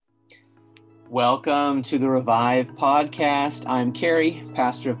Welcome to the Revive podcast. I'm Carrie,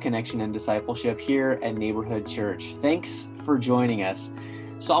 pastor of Connection and Discipleship here at Neighborhood Church. Thanks for joining us.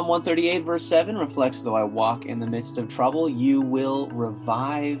 Psalm 138 verse 7 reflects, though I walk in the midst of trouble, you will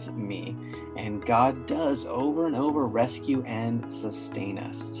revive me. And God does over and over rescue and sustain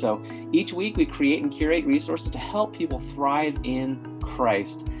us. So each week we create and curate resources to help people thrive in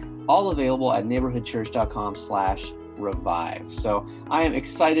Christ, all available at neighborhoodchurch.com/revive. So I am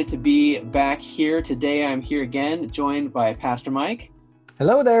excited to be back here today. I'm here again, joined by Pastor Mike.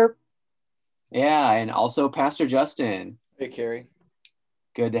 Hello there. Yeah, and also Pastor Justin. Hey, Carrie.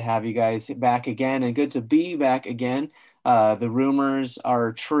 Good to have you guys back again, and good to be back again. The rumors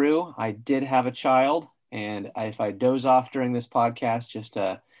are true. I did have a child, and if I doze off during this podcast, just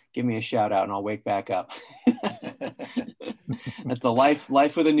give me a shout out and I'll wake back up. That's the life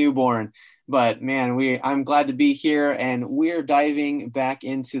with a newborn. But man, I'm glad to be here, and we're diving back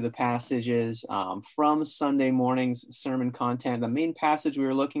into the passages from Sunday morning's sermon content. The main passage we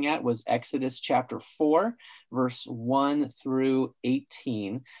were looking at was Exodus chapter 4, verse 1 through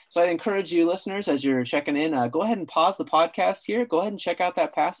 18. So I'd encourage you listeners, as you're checking in, go ahead and pause the podcast here. Go ahead and check out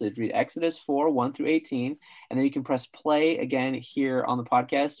that passage. Read Exodus 4, 1 through 18, and then you can press play again here on the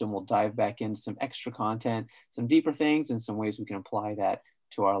podcast, and we'll dive back into some extra content, some deeper things, and some ways we can apply that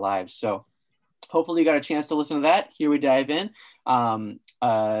to our lives. So hopefully you got a chance to listen to that. Here we dive in.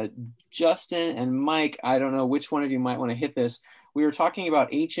 Justin and Mike, I don't know which one of you might want to hit this. We were talking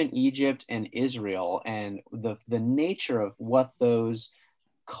about ancient Egypt and Israel and the nature of what those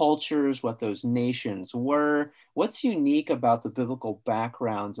cultures, what those nations were. What's unique about the biblical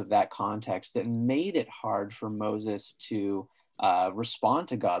backgrounds of that context that made it hard for Moses to respond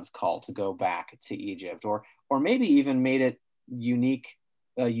to God's call to go back to Egypt, or maybe even made it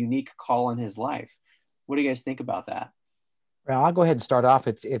a unique call in his life? What do you guys think about that? Well, I'll go ahead and start off.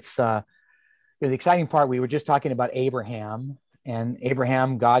 It's the exciting part. We were just talking about Abraham, and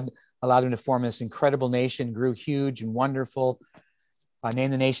Abraham, God allowed him to form this incredible nation, grew huge and wonderful,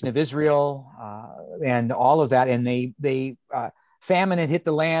 named the nation of Israel, and all of that. And they famine had hit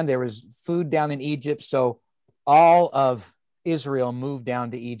the land. There was food down in Egypt, so all of Israel moved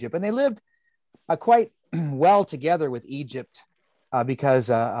down to Egypt, and they lived quite well together with Egypt. Because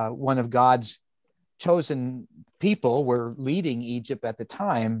one of God's chosen people were leading Egypt at the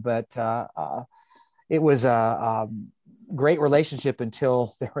time, but it was a great relationship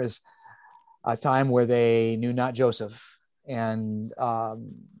until there was a time where they knew not Joseph, and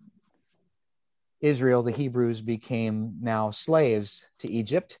Israel, the Hebrews, became now slaves to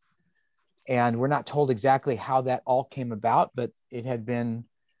Egypt. And we're not told exactly how that all came about, but it had been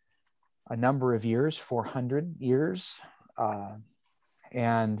a number of years, 400 years.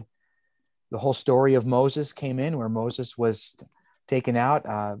 And the whole story of Moses came in, where Moses was taken out,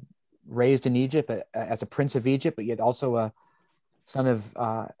 raised in Egypt as a prince of Egypt, but yet also a son of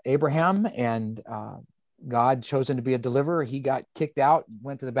Abraham, and God chose him to be a deliverer. He got kicked out,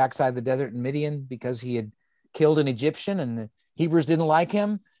 went to the backside of the desert in Midian because he had killed an Egyptian, and the Hebrews didn't like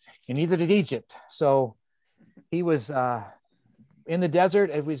him, and neither did Egypt. So he was in the desert,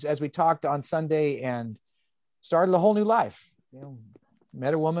 as we talked on Sunday, and started a whole new life.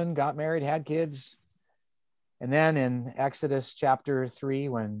 Met a woman, got married, had kids. And then in Exodus chapter 3,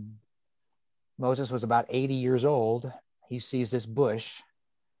 when Moses was about 80 years old, he sees this bush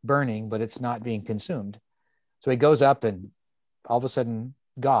burning, but it's not being consumed. So he goes up, and all of a sudden,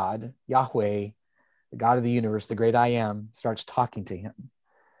 God, Yahweh, the God of the universe, the great I am, starts talking to him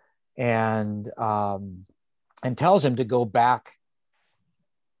and tells him to go back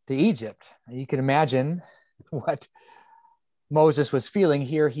to Egypt. And you can imagine what Moses was feeling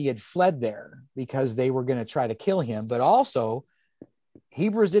here. He had fled there because they were going to try to kill him, but also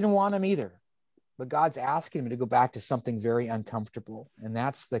Hebrews didn't want him either. But God's asking him to go back to something very uncomfortable. And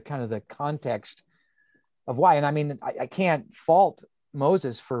that's the kind of the context of why. And I mean, I can't fault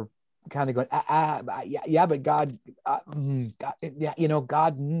Moses for kind of going, but God,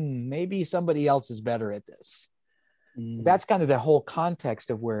 God, maybe somebody else is better at this. That's kind of the whole context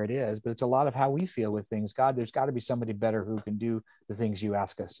of where it is, but it's a lot of how we feel with things. God, there's got to be somebody better who can do the things you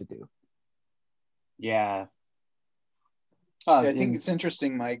ask us to do. Yeah. I think it's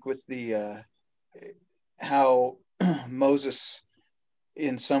interesting, Mike, with the how Moses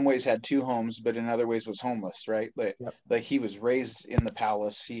in some ways had two homes, but in other ways was homeless, right? Like he was raised in the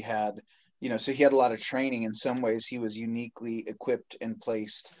palace. He had, so he had a lot of training. In some ways, he was uniquely equipped and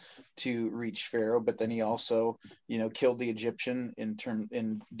placed to reach Pharaoh, but then he also, killed the Egyptian in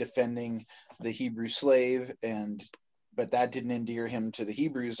defending the Hebrew slave, but that didn't endear him to the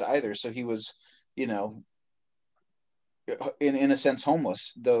Hebrews either. So he was, in a sense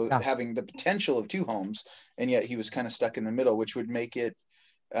homeless, though Yeah. having the potential of two homes, and yet he was kind of stuck in the middle, which would make it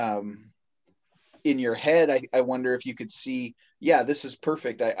in your head. I wonder if you could see, yeah, this is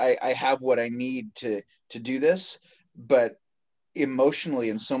perfect. I have what I need to do this, but emotionally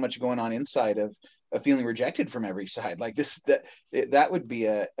and so much going on inside of feeling rejected from every side like this, that would be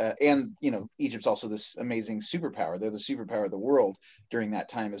and you know, Egypt's also this amazing superpower. They're the superpower of the world during that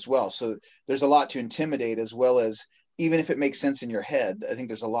time as well. So there's a lot to intimidate, as well as, even if it makes sense in your head, I think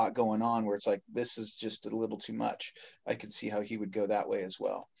there's a lot going on where it's like, this is just a little too much. I could see how he would go that way as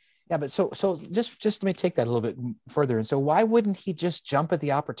well. Yeah, but so just let me take that a little bit further. And so why wouldn't he just jump at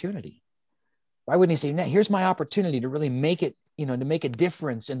the opportunity? Why wouldn't he say, "Now, here's my opportunity to really make it, you know, to make a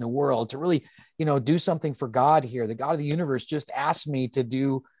difference in the world, to really, you know, do something for God here. The God of the universe just asked me to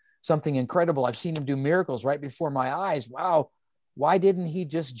do something incredible. I've seen him do miracles right before my eyes. Wow. Why didn't he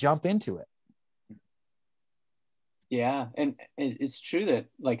just jump into it?" Yeah, and it's true that,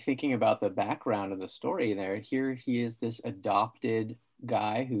 like, thinking about the background of the story there, here he is, this adopted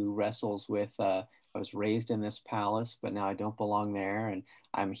guy who wrestles with, I was raised in this palace, but now I don't belong there, and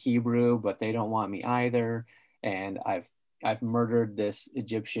I'm Hebrew, but they don't want me either, and I've murdered this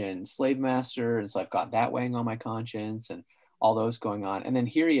Egyptian slave master, and so I've got that weighing on my conscience, and all those going on. And then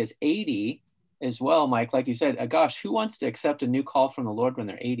here he is, 80 as well, Mike, like you said. Gosh, who wants to accept a new call from the Lord when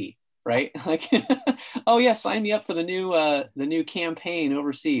they're 80? Right? Like, oh yeah, sign me up for the new campaign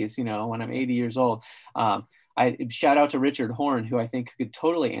overseas, you know, when I'm 80 years old. I shout out to Richard Horn, who I think could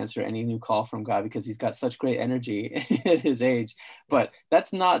totally answer any new call from God, because he's got such great energy at his age. But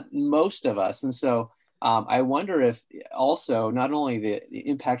that's not most of us. And so I wonder if also not only the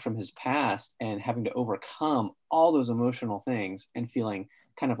impact from his past and having to overcome all those emotional things and feeling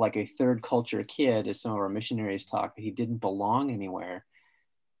kind of like a third culture kid, as some of our missionaries talk, that he didn't belong anywhere.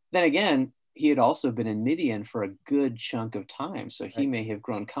 Then again, he had also been in Midian for a good chunk of time, so he may have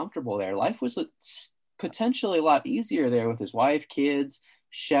grown comfortable there. Life was potentially a lot easier there with his wife, kids,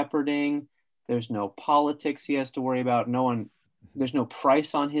 shepherding. There's no politics he has to worry about. There's no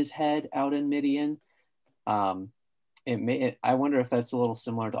price on his head out in Midian. I wonder if that's a little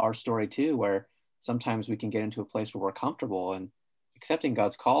similar to our story too, where sometimes we can get into a place where we're comfortable, and accepting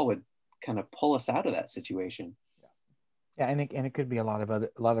God's call would kind of pull us out of that situation. Yeah, and it could be a lot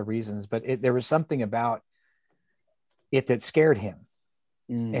of reasons, but there was something about it that scared him,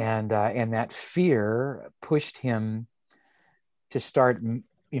 and that fear pushed him to start,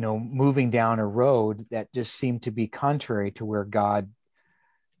 you know, moving down a road that just seemed to be contrary to where God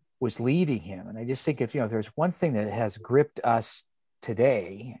was leading him. And I just think, if there's one thing that has gripped us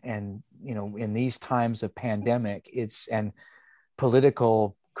today, and you know, in these times of pandemic, and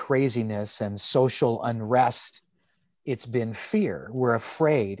political craziness and social unrest, it's been fear. We're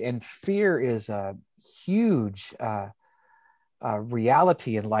afraid, and fear is a huge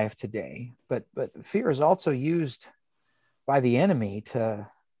reality in life today. But fear is also used by the enemy to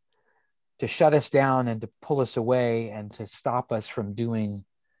shut us down and to pull us away and to stop us from doing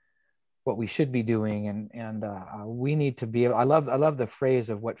what we should be doing. And we need to be able. I love the phrase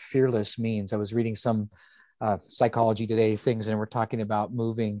of what fearless means. I was reading some Psychology Today things, and we're talking about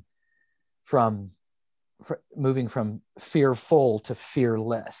moving from fearful to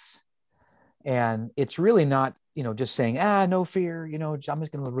fearless. And it's really not, just saying, no fear, I'm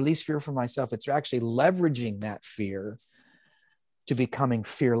just going to release fear from myself. It's actually leveraging that fear to becoming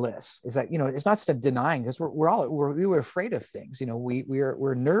fearless. Is that, it's not just denying, because we were afraid of things.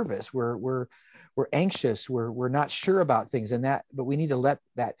 We're nervous. We're anxious. We're not sure about things, but we need to let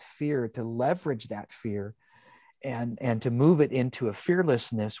that fear, to leverage that fear and to move it into a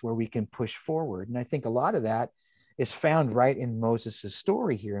fearlessness where we can push forward. And I think a lot of that is found right in Moses'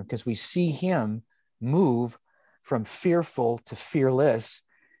 story here, because we see him move from fearful to fearless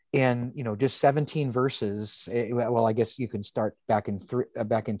in, just 17 verses. Well, I guess you can start back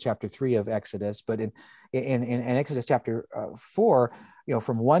in chapter 3 of Exodus, but in Exodus chapter 4,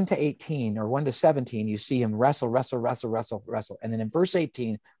 from 1 to 18 or 1 to 17, you see him wrestle. And then in verse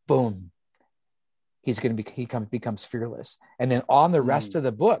 18, boom, he becomes fearless. And then on the rest of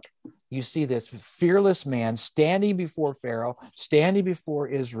the book, you see this fearless man standing before Pharaoh, standing before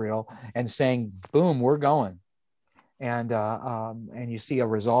Israel, and saying, boom, we're going. And you see a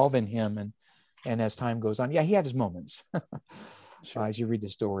resolve in him. And as time goes on, he had his moments sure. As you read the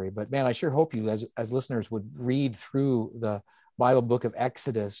story. But man, I sure hope you as listeners would read through the Bible book of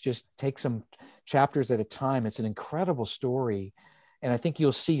Exodus. Just take some chapters at a time. It's an incredible story. And I think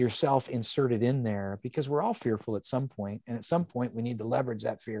you'll see yourself inserted in there, because we're all fearful at some point. And at some point, we need to leverage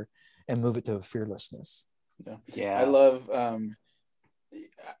that fear and move it to fearlessness. Yeah. I love,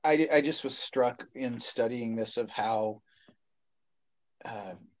 I just was struck in studying this of how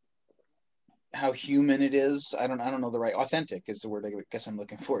how human it is. I don't know the right, authentic is the word I guess I'm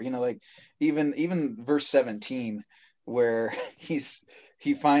looking for. Like even verse 17, where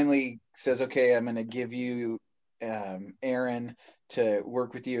he finally says, okay, I'm going to give you Aaron to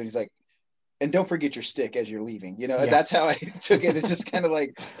work with you. And he's like, and don't forget your stick as you're leaving. That's how I took it. It's just kind of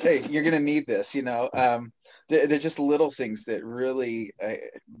like, hey, you're going to need this, they're just little things that really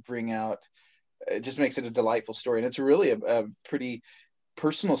bring out, it just makes it a delightful story. And it's really a pretty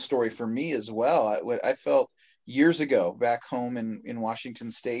personal story for me as well. I felt years ago back home in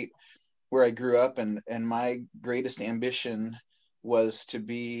Washington State, where I grew up, and my greatest ambition was to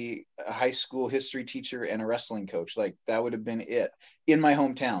be a high school history teacher and a wrestling coach. Like that would have been it in my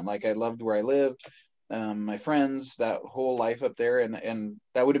hometown. Like I loved where I lived, my friends, that whole life up there. And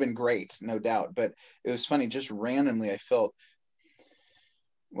that would have been great, no doubt. But it was funny, just randomly, I felt,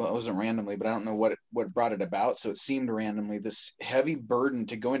 well, it wasn't randomly, but I don't know what brought it about. So it seemed randomly, this heavy burden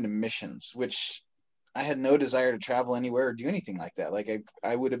to go into missions, which I had no desire to travel anywhere or do anything like that. Like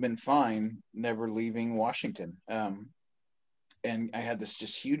I would have been fine never leaving Washington. And I had this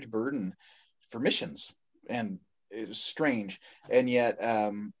just huge burden for missions, and it was strange. And yet,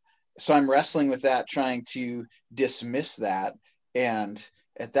 so I'm wrestling with that, trying to dismiss that. And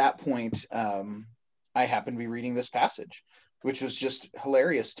at that point, I happened to be reading this passage, which was just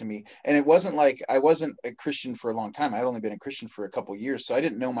hilarious to me. And it wasn't like I wasn't a Christian for a long time. I'd only been a Christian for a couple of years. So I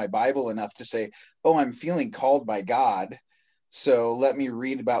didn't know my Bible enough to say, oh, I'm feeling called by God, so let me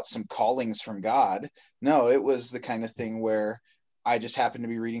read about some callings from God. No, it was the kind of thing where I just happened to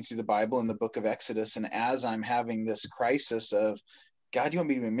be reading through the Bible in the book of Exodus. And as I'm having this crisis of, God, you want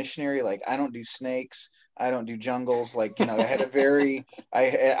me to be a missionary? Like, I don't do snakes. I don't do jungles. Like, I had a very,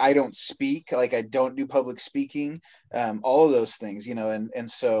 I don't speak, like I don't do public speaking, all of those things, and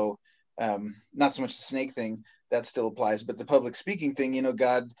so not so much the snake thing, that still applies, but the public speaking thing,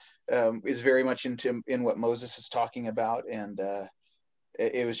 God is very much in what Moses is talking about. And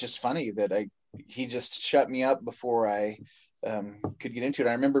it was just funny that he just shut me up before I could get into it.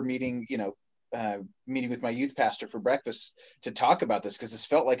 I remember meeting with my youth pastor for breakfast to talk about this, because this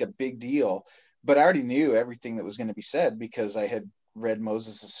felt like a big deal, but I already knew everything that was going to be said because I had read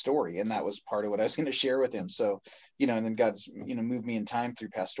Moses' story, and that was part of what I was going to share with him. So, and then God's, moved me in time through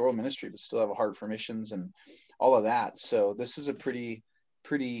pastoral ministry, but still have a heart for missions and all of that. So this is a pretty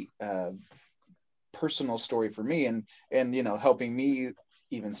personal story for me, and helping me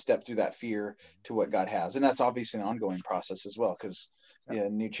even step through that fear to what God has. And that's obviously an ongoing process as well, because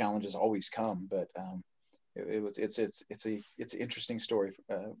new challenges always come, but it's an interesting story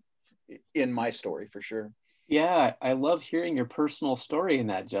in my story for sure. Yeah, I love hearing your personal story in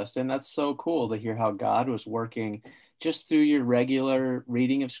that, Justin. That's so cool to hear how God was working just through your regular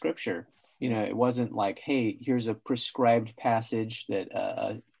reading of scripture. It wasn't like, hey, here's a prescribed passage that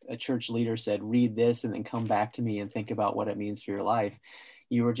a church leader said, read this and then come back to me and think about what it means for your life.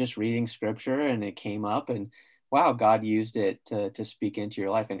 You were just reading scripture and it came up, and wow, God used it to speak into your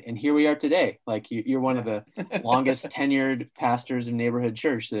life. And here we are today. Like you're one of the longest tenured pastors of Neighborhood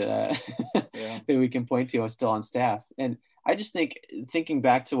Church that we can point to, still on staff. And I just thinking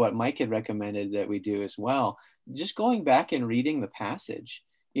back to what Mike had recommended that we do as well, just going back and reading the passage,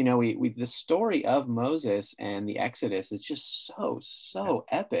 we the story of Moses and the Exodus is just so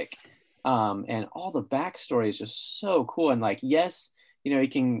epic. And all the backstory is just so cool. And like, yes, you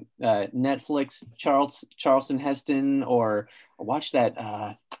can Netflix Charlton Heston, or watch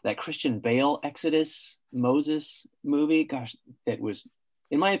that Christian Bale Exodus Moses movie. Gosh, that was,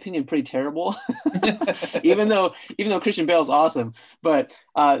 in my opinion, pretty terrible. even though Christian Bale's awesome, but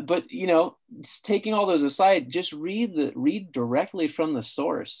just taking all those aside, just read directly from the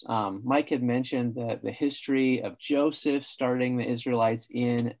source. Mike had mentioned the history of Joseph starting the Israelites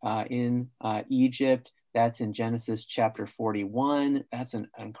in Egypt. That's in Genesis chapter 41. That's an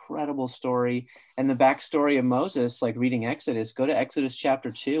incredible story. And the backstory of Moses, like reading Exodus, go to Exodus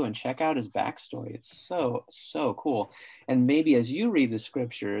chapter 2 and check out his backstory. It's so cool. And maybe as you read the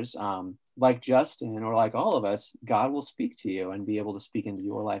scriptures, like Justin or like all of us, God will speak to you and be able to speak into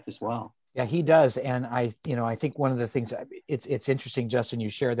your life as well. Yeah, he does. And I think one of the things, it's interesting, Justin, you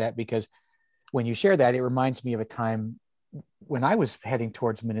share that, because when you share that, it reminds me of a time when I was heading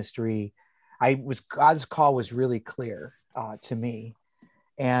towards ministry. God's call was really clear to me,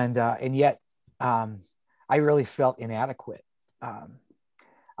 and yet I really felt inadequate.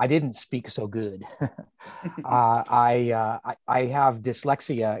 I didn't speak so good. I have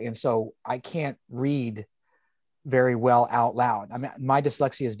dyslexia, and so I can't read very well out loud. I mean, my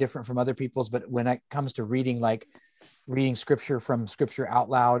dyslexia is different from other people's, but when it comes to reading scripture from scripture out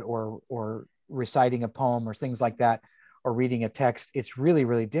loud, or reciting a poem or things like that, or reading a text, it's really,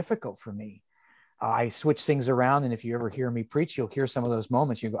 really difficult for me. I switch things around. And if you ever hear me preach, you'll hear some of those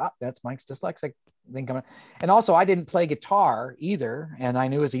moments. You go, that's Mike's dyslexic thing coming. And also, I didn't play guitar either. And I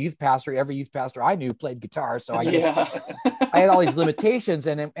knew as a youth pastor, every youth pastor I knew played guitar. So I I had all these limitations.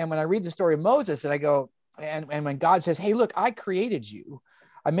 And when I read the story of Moses and I go, and when God says, hey, look, I created you.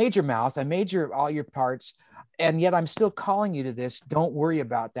 I made your mouth. I made all your parts. And yet I'm still calling you to this. Don't worry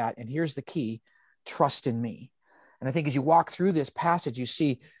about that. And here's the key: trust in me. And I think as you walk through this passage, you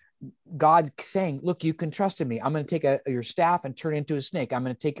see God saying, look, you can trust in me. I'm going to take your staff and turn it into a snake. I'm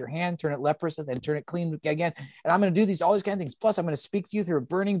going to take your hand, turn it leprous, and then turn it clean again. And I'm going to do all these kind of things. Plus, I'm going to speak to you through a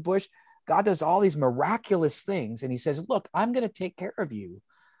burning bush. God does all these miraculous things. And he says, look, I'm going to take care of you.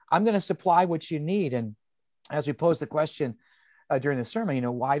 I'm going to supply what you need. And as we pose the question during the sermon,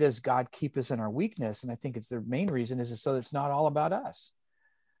 why does God keep us in our weakness? And I think it's the main reason is so it's not all about us.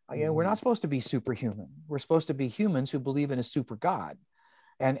 We're not supposed to be superhuman. We're supposed to be humans who believe in a super God.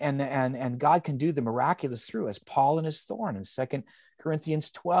 And God can do the miraculous through us. Paul and his thorn in 2 Corinthians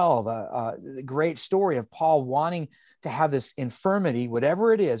 12, the great story of Paul wanting to have this infirmity,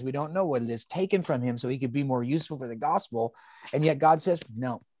 whatever it is, we don't know what it is, taken from him so he could be more useful for the gospel. And yet God says,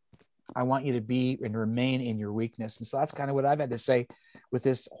 no, I want you to be and remain in your weakness. And so that's kind of what I've had to say with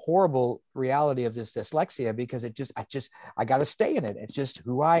this horrible reality of this dyslexia, because I got to stay in it. It's just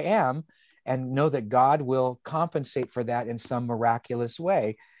who I am. And know that God will compensate for that in some miraculous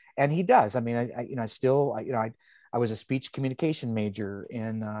way. And he does. I mean, I was a speech communication major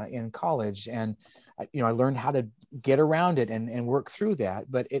in college, and I learned how to get around it and work through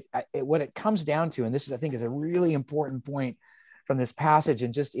that. But what it comes down to, and this is, I think, is a really important point from this passage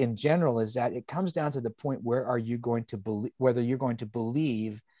and just in general, is that it comes down to the point, whether you're going to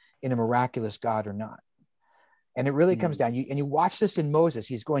believe in a miraculous God or not. And it really comes down, and you watch this in Moses.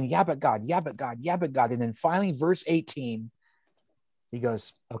 He's going, yeah, but God, yeah, but God, yeah, but God. And then finally, verse 18, he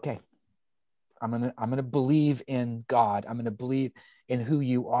goes, okay, I'm going to believe in God. I'm going to believe in who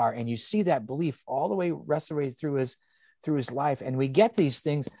you are. And you see that belief all the way, rest of the way through his life. And we get these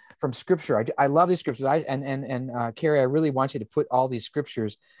things from scripture. I love these scriptures. Carrie, I really want you to put all these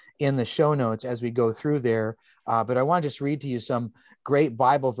scriptures in the show notes as we go through there. But I want to just read to you some great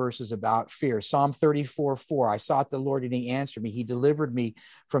Bible verses about fear. Psalm 34:4, I sought the Lord and he answered me. He delivered me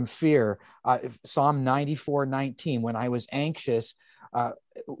from fear. Psalm 94:19, when I was anxious,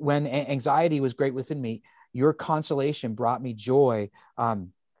 when anxiety was great within me, your consolation brought me joy.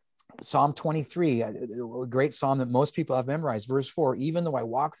 Psalm 23, a great psalm that most people have memorized, verse 4, even though I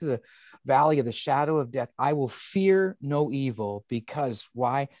walk through the valley of the shadow of death, I will fear no evil. Because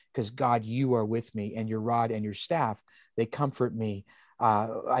why? Because God, you are with me, and your rod and your staff, they comfort me.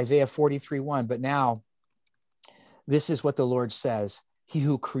 Isaiah 43:1, but now this is what the Lord says: he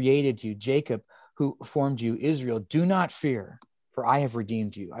who created you, Jacob, who formed you, Israel, do not fear, for I have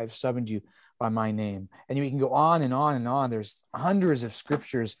redeemed you. I have summoned you by my name. And we can go on and on and on. There's hundreds of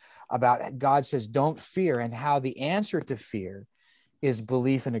scriptures about God says, don't fear, and how the answer to fear is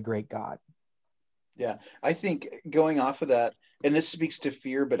belief in a great God. Yeah, I think going off of that, and this speaks to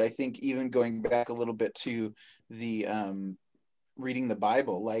fear, but I think even going back a little bit to the reading the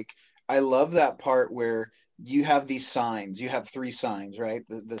Bible, like I love that part where you have these signs. You have 3 signs, right?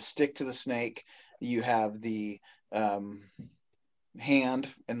 The stick to the snake, you have the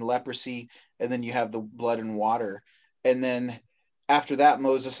hand and leprosy, and then you have the blood and water. And then after that,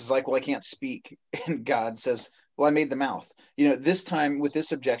 Moses is like, well, I can't speak. And God says, well, I made the mouth. This time with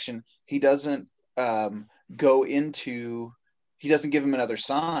this objection, he doesn't he doesn't give him another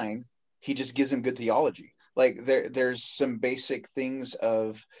sign. He just gives him good theology. Like there's some basic things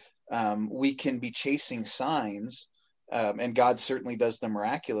of we can be chasing signs, and God certainly does the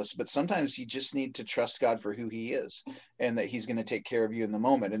miraculous, but sometimes you just need to trust God for who he is, and that he's going to take care of you in the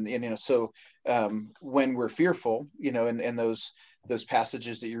moment. And so when we're fearful, and those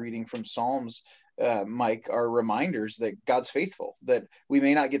passages that you're reading from Psalms, Mike, are reminders that God's faithful, that we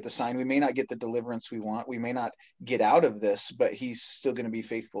may not get the sign, we may not get the deliverance we want, we may not get out of this, but he's still going to be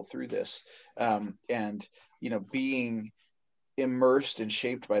faithful through this. And being immersed and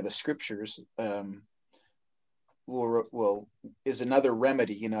shaped by the scriptures is another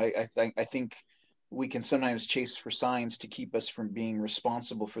remedy. I think we can sometimes chase for signs to keep us from being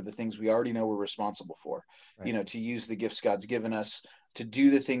responsible for the things we already know we're responsible for. Right. To use the gifts God's given us, to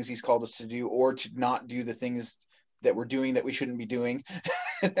do the things he's called us to do, or to not do the things that we're doing that we shouldn't be doing,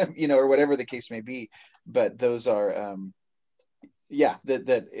 or whatever the case may be. But those are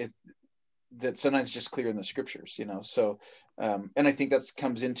that sometimes just clear in the scriptures, so and I think that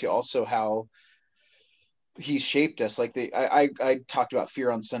comes into also how he's shaped us. Like I talked about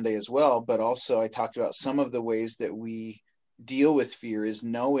fear on Sunday as well, but also I talked about some of the ways that we deal with fear is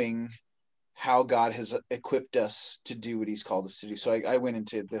knowing how God has equipped us to do what he's called us to do. So I went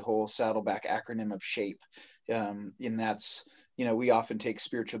into the whole Saddleback acronym of SHAPE. And that's, we often take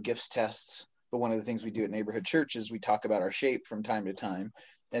spiritual gifts tests, but one of the things we do at Neighborhood Church is we talk about our SHAPE from time to time.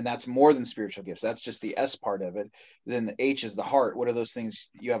 And that's more than spiritual gifts. That's just the S part of it. Then the H is the heart. What are those things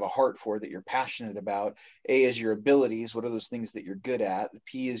you have a heart for that you're passionate about? A is your abilities. What are those things that you're good at? The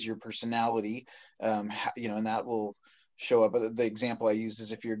P is your personality. And that will show up. The example I use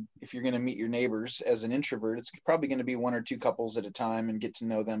is if you're going to meet your neighbors as an introvert, it's probably going to be one or two couples at a time and get to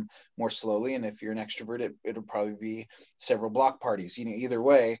know them more slowly. And if you're an extrovert, it'll probably be several block parties. Either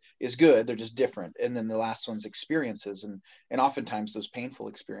way is good. They're just different. And then the last one's experiences, and oftentimes those painful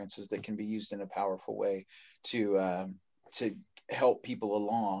experiences that can be used in a powerful way to help people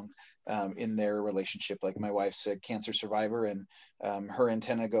along in their relationship. Like my wife's a cancer survivor, and her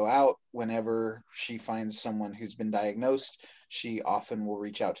antenna go out whenever she finds someone who's been diagnosed. She often will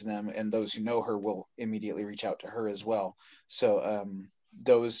reach out to them, and those who know her will immediately reach out to her as well. So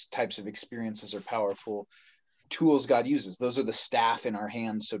those types of experiences are powerful tools God uses. Those are the staff in our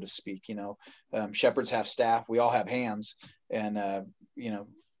hands, so to speak. Shepherds have staff. We all have hands, and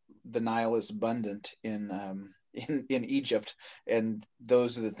the Nile is abundant in Egypt, and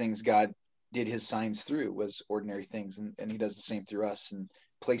those are the things God did his signs through, was ordinary things, and he does the same through us, and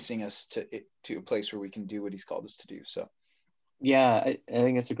placing us to a place where we can do what he's called us to do. So yeah, I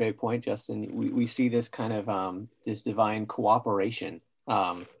think that's a great point, Justin. We see this kind of this divine cooperation,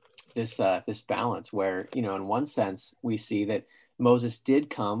 this balance where, in one sense we see that Moses did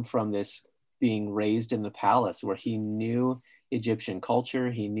come from this being raised in the palace where he knew Egyptian culture,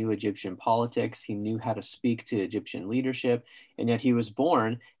 he knew Egyptian politics, he knew how to speak to Egyptian leadership, and yet he was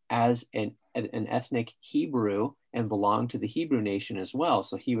born as an ethnic Hebrew and belonged to the Hebrew nation as well.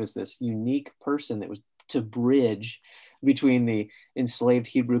 So he was this unique person that was to bridge between the enslaved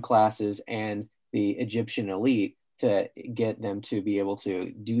Hebrew classes and the Egyptian elite to get them to be able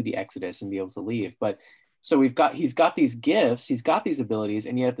to do the Exodus and be able to leave. But so he's got these gifts, he's got these abilities,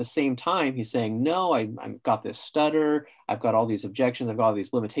 and yet at the same time, he's saying, no, I've got this stutter, I've got all these objections, I've got all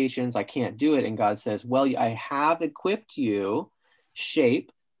these limitations, I can't do it. And God says, well, I have equipped you,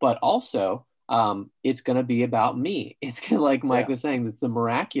 SHAPE, but also it's going to be about me. It's kind of like Mike was saying, that the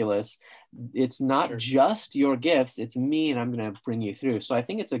miraculous, it's not just your gifts, it's me, and I'm going to bring you through. So I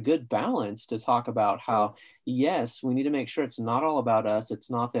think it's a good balance to talk about how, yes, we need to make sure it's not all about us. It's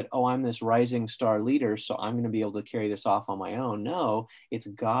not that, oh, I'm this rising star leader, so I'm going to be able to carry this off on my own. No, it's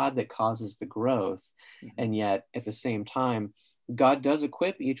God that causes the growth. Mm-hmm. And yet at the same time, God does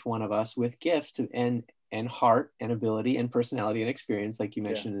equip each one of us with gifts and heart and ability and personality and experience, like you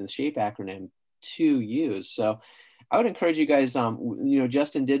mentioned in the SHAPE acronym, to use. So I would encourage you guys,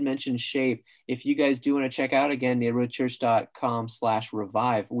 Justin did mention SHAPE. If you guys do want to check out, again,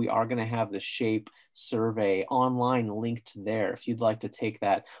 neighborhoodchurch.com/revive, we are going to have the SHAPE survey online linked there. If you'd like to take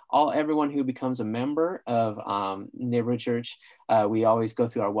that, everyone who becomes a member of Neighborhood Church, we always go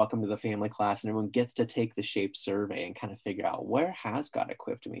through our Welcome to the Family class, and everyone gets to take the SHAPE survey and kind of figure out, where has God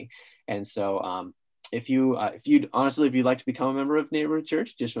equipped me? And so, if you'd like to become a member of Neighborhood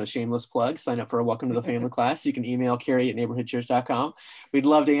Church, just a shameless plug, sign up for a Welcome to the Family class. You can email Carrie at neighborhoodchurch.com. We'd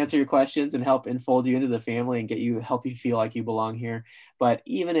love to answer your questions and help enfold you into the family and help you feel like you belong here. But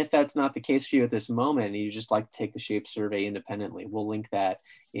even if that's not the case for you at this moment, and you just like to take the SHAPE survey independently, we'll link that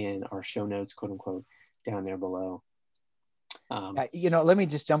in our show notes, quote unquote, down there below. Let me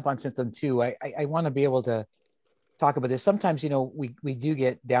just jump on something too. I want to be able to talk about this. Sometimes, we do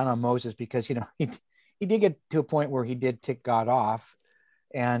get down on Moses because, he did get to a point where he did tick God off,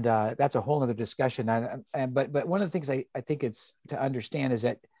 and that's a whole other discussion. But one of the things I think it's to understand is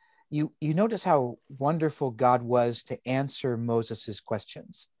that you notice how wonderful God was to answer Moses's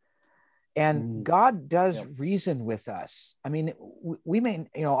questions, and God does reason with us. I mean, we may,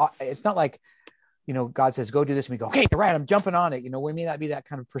 it's not like, God says, go do this, and we go, okay, you're right, I'm jumping on it. We may not be that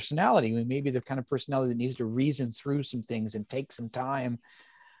kind of personality. We may be the kind of personality that needs to reason through some things and take some time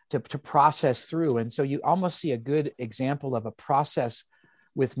to process through. And so you almost see a good example of a process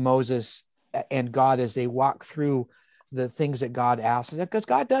with Moses and God as they walk through the things that God asks, because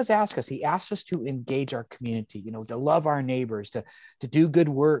God does ask us. He asks us to engage our community, to love our neighbors, to do good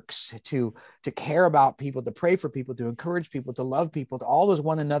works, to care about people, to pray for people, to encourage people, to love people, to all those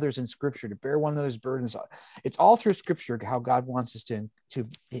one another's in Scripture, to bear one another's burdens. It's all through Scripture how God wants us to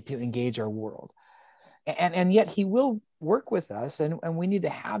engage our world. And yet he will work with us, and we need to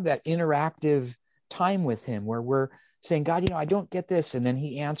have that interactive time with him where we're saying, God, I don't get this. And then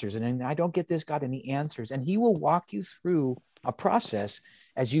he answers. And then I don't get this, God, and he answers. And he will walk you through a process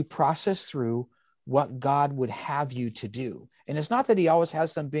as you process through what God would have you to do. And it's not that he always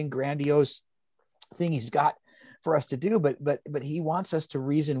has some big grandiose thing he's got for us to do, but he wants us to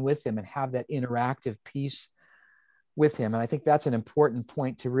reason with him and have that interactive piece with him. And I think that's an important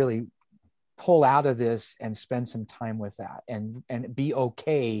point to really pull out of this and spend some time with that and be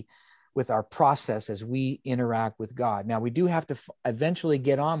okay with our process as we interact with God. Now, we do have to eventually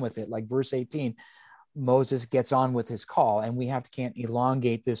get on with it. Like verse 18, Moses gets on with his call, and we can't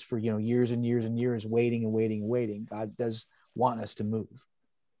elongate this for, years and years and years, waiting and waiting and waiting. God does want us to move.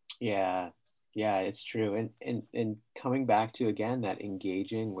 Yeah, it's true. And coming back to, again, that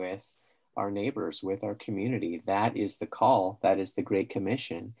engaging with our neighbors, with our community, that is the call. That is the Great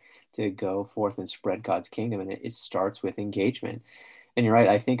Commission, to go forth and spread God's kingdom. And it starts with engagement. And you're right.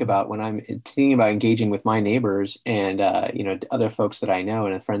 I think about when I'm thinking about engaging with my neighbors and, other folks that I know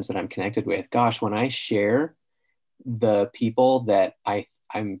and the friends that I'm connected with, gosh, when I share the people that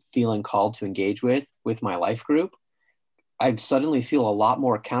I'm feeling called to engage with my life group, I suddenly feel a lot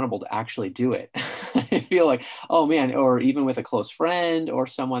more accountable to actually do it. I feel like, oh man, or even with a close friend or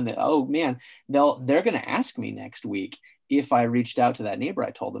someone that, oh man, they're going to ask me next week if I reached out to that neighbor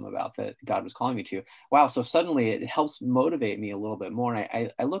I told them about that God was calling me to. Wow. So suddenly it helps motivate me a little bit more.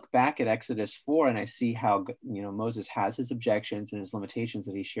 And I look back at Exodus 4 and I see how, Moses has his objections and his limitations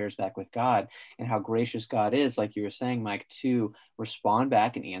that he shares back with God, and how gracious God is, like you were saying, Mike, to respond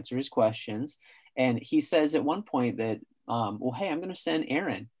back and answer his questions. And he says at one point that, well, hey, I'm going to send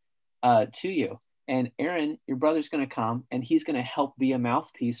Aaron to you. And Aaron, your brother's going to come and he's going to help be a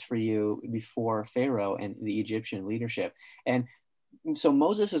mouthpiece for you before Pharaoh and the Egyptian leadership. And so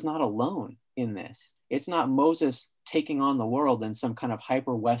Moses is not alone in this. It's not Moses taking on the world in some kind of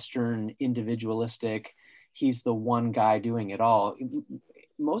hyper Western individualistic, he's the one guy doing it all.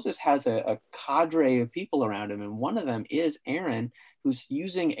 Moses has a cadre of people around him, and one of them is Aaron, who's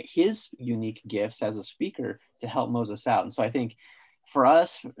using his unique gifts as a speaker to help Moses out. And so I think for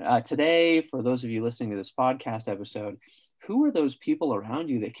us today, for those of you listening to this podcast episode, who are those people around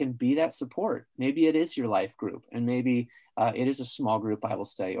you that can be that support? Maybe it is your life group, and maybe it is a small group Bible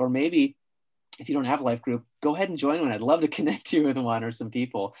study, or maybe if you don't have a life group, go ahead and join one. I'd love to connect you with one or some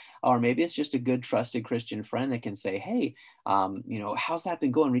people. Or maybe it's just a good, trusted Christian friend that can say, hey, how's that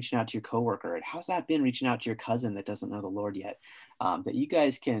been going reaching out to your coworker? And how's that been reaching out to your cousin that doesn't know the Lord yet? That you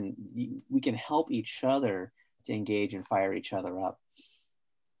guys we can help each other to engage and fire each other up.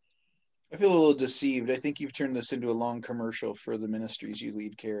 I feel a little deceived. I think you've turned this into a long commercial for the ministries you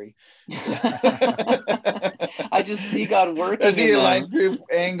lead, Carey. I just see God working. I see your life group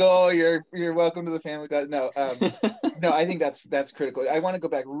angle. You're welcome to the family. God, no, I think that's critical. I want to go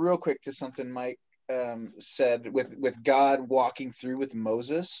back real quick to something Mike said with God walking through with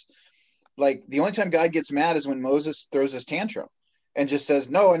Moses. Like, the only time God gets mad is when Moses throws his tantrum and just says,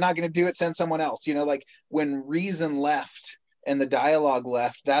 "No, I'm not going to do it. Send someone else." Like when reason left and the dialogue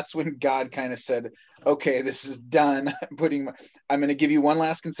left, that's when God kind of said, okay, this is done. I'm going to give you one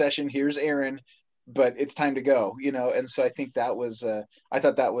last concession. Here's Aaron, but it's time to go, And so I think that was, I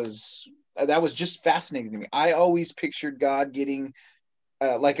thought that was just fascinating to me. I always pictured God getting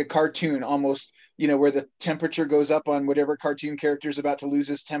like a cartoon almost, where the temperature goes up on whatever cartoon character is about to lose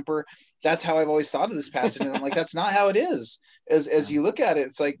his temper. That's how I've always thought of this passage. And I'm like, that's not how it is. As you look at it,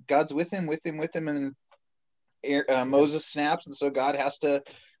 it's like God's with him. And Moses snaps, and so God has to,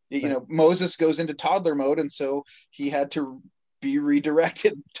 Moses goes into toddler mode, and so he had to be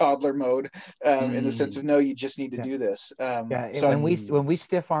redirected toddler mode in the sense of, no, you just need to do this. So when we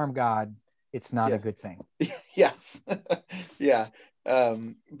stiff arm God, it's not a good thing. Yes. Yeah.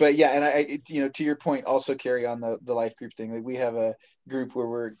 But yeah, and I to your point, also carry on the life group thing. Like, we have a group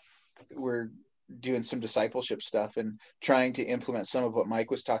where we're doing some discipleship stuff and trying to implement some of what Mike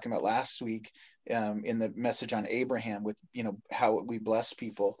was talking about last week in the message on Abraham with, how we bless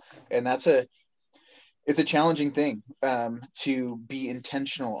people. And it's a challenging thing to be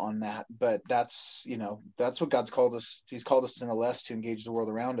intentional on that, but that's what God's called us. He's called us to no less to engage the world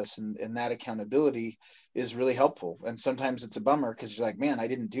around us. And that accountability is really helpful. And sometimes it's a bummer because you're like, man, I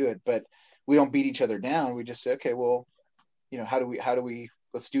didn't do it, but we don't beat each other down. We just say, okay, well, how do we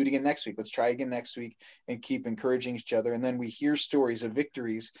let's do it again next week. Let's try again next week, and keep encouraging each other. And then we hear stories of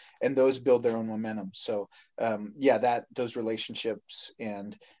victories, and those build their own momentum. So those relationships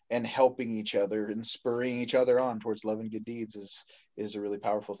and helping each other and spurring each other on towards love and good deeds is a really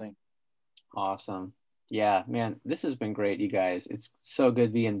powerful thing. Awesome. Yeah, man, this has been great, you guys. It's so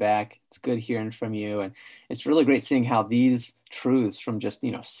good being back. It's good hearing from you. And it's really great seeing how these truths from just,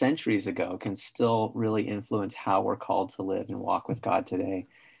 centuries ago can still really influence how we're called to live and walk with God today.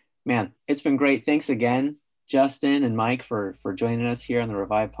 Man, it's been great. Thanks again, Justin and Mike, for joining us here on the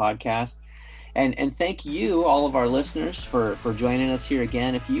Revive podcast. And thank you, all of our listeners, for joining us here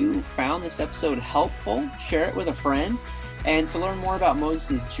again. If you found this episode helpful, share it with a friend. And to learn more about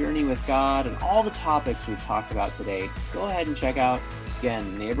Moses' journey with God and all the topics we've talked about today, go ahead and check out, again,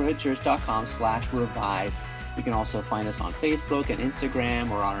 neighborhoodchurch.com/revive. You can also find us on Facebook and Instagram,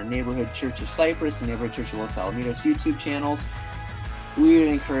 or on our Neighborhood Church of Cypress and Neighborhood Church of Los Alamitos YouTube channels. We would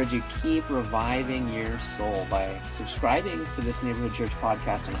encourage you, keep reviving your soul by subscribing to this Neighborhood Church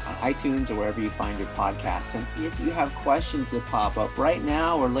podcast on iTunes or wherever you find your podcasts. And if you have questions that pop up right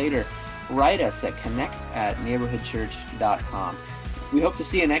now or later, write us at connect@neighborhoodchurch.com. We hope to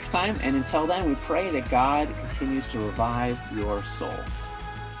see you next time, and until then, we pray that God continues to revive your soul.